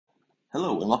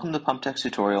Hello and welcome to Pumptec's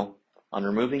tutorial on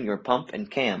removing your pump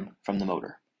and cam from the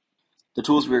motor. The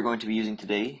tools we are going to be using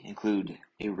today include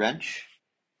a wrench,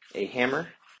 a hammer,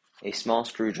 a small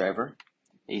screwdriver,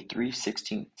 a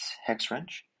 3/16 hex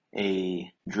wrench,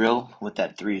 a drill with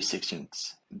that 3/16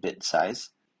 bit size,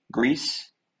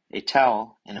 grease, a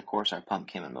towel, and of course our pump,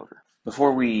 cam, and motor.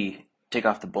 Before we take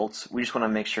off the bolts, we just want to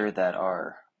make sure that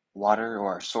our water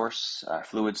or our source, our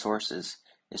fluid source is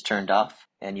turned off,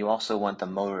 and you also want the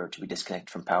motor to be disconnected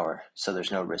from power so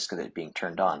there's no risk of it being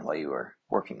turned on while you are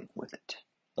working with it.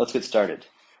 Let's get started.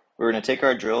 We're going to take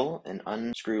our drill and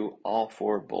unscrew all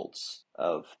 4 bolts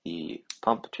of the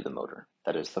pump to the motor.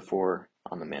 That is the 4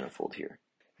 on the manifold here.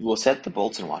 We will set the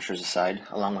bolts and washers aside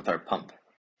along with our pump.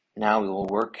 Now we will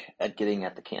work at getting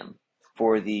at the cam.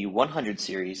 For the 100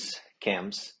 series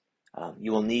cams,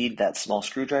 you will need that small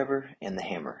screwdriver and the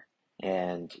hammer.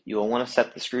 And you will want to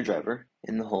set the screwdriver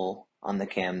in the hole on the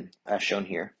cam as shown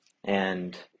here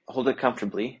and hold it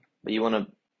comfortably, but you want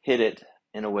to hit it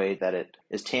in a way that it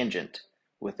is tangent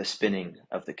with the spinning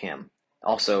of the cam,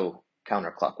 also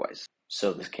counterclockwise,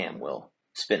 so the cam will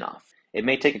spin off. It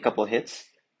may take a couple of hits,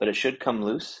 but it should come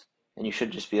loose and you should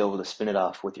just be able to spin it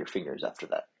off with your fingers after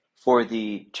that. For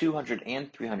the 200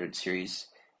 and 300 series,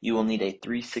 you will need a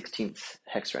 3/16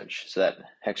 hex wrench, so that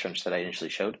hex wrench that I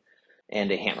initially showed,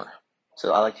 and a hammer.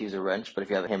 So I like to use a wrench, but if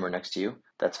you have a hammer next to you,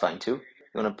 that's fine too.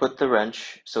 You want to put the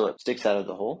wrench so it sticks out of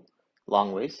the hole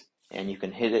long ways, and you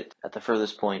can hit it at the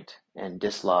furthest point and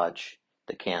dislodge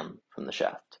the cam from the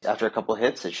shaft. After a couple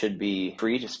hits, it should be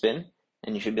free to spin,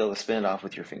 and you should be able to spin it off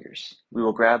with your fingers. We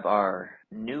will grab our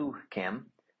new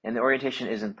cam, and the orientation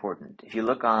is important. If you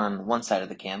look on one side of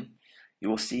the cam, you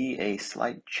will see a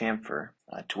slight chamfer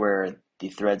to where the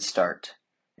threads start,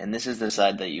 and this is the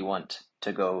side that you want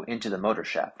to go into the motor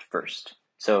shaft first.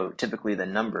 So typically the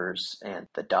numbers and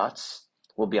the dots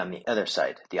will be on the other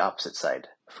side, the opposite side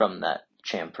from that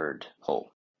chamfered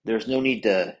hole. There's no need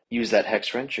to use that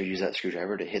hex wrench or use that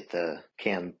screwdriver to hit the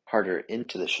cam harder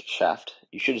into the shaft.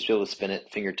 You should just be able to spin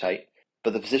it finger tight,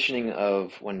 but the positioning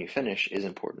of when you finish is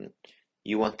important.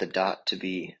 You want the dot to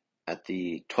be at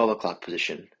the 12 o'clock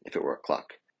position if it were a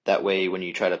clock. That way when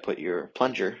you try to put your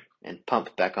plunger and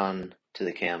pump back on to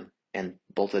the cam and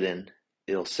bolt it in,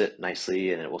 it'll sit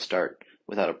nicely and it will start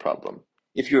without a problem.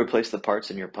 If you replace the parts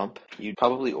in your pump, you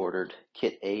probably ordered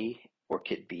kit A or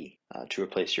kit B to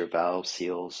replace your valves,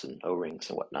 seals, and O-rings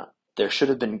and whatnot. There should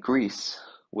have been grease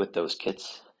with those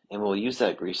kits, and we'll use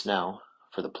that grease now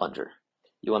for the plunger.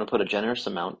 You want to put a generous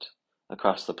amount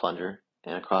across the plunger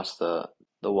and across the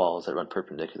walls that run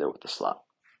perpendicular with the slot.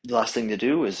 The last thing to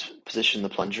do is position the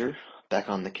plunger back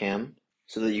on the cam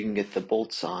so that you can get the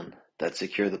bolts on that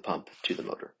secure the pump to the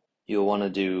motor. You'll want to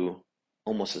do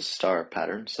almost a star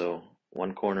pattern, so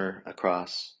one corner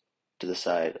across, to the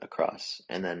side, across,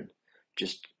 and then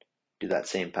just do that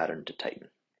same pattern to tighten.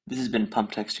 This has been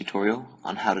Pumptec's tutorial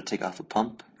on how to take off a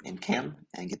pump and cam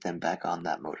and get them back on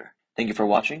that motor. Thank you for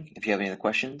watching. If you have any other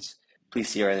questions, please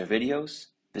see our other videos,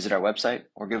 visit our website,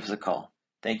 or give us a call.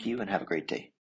 Thank you and have a great day.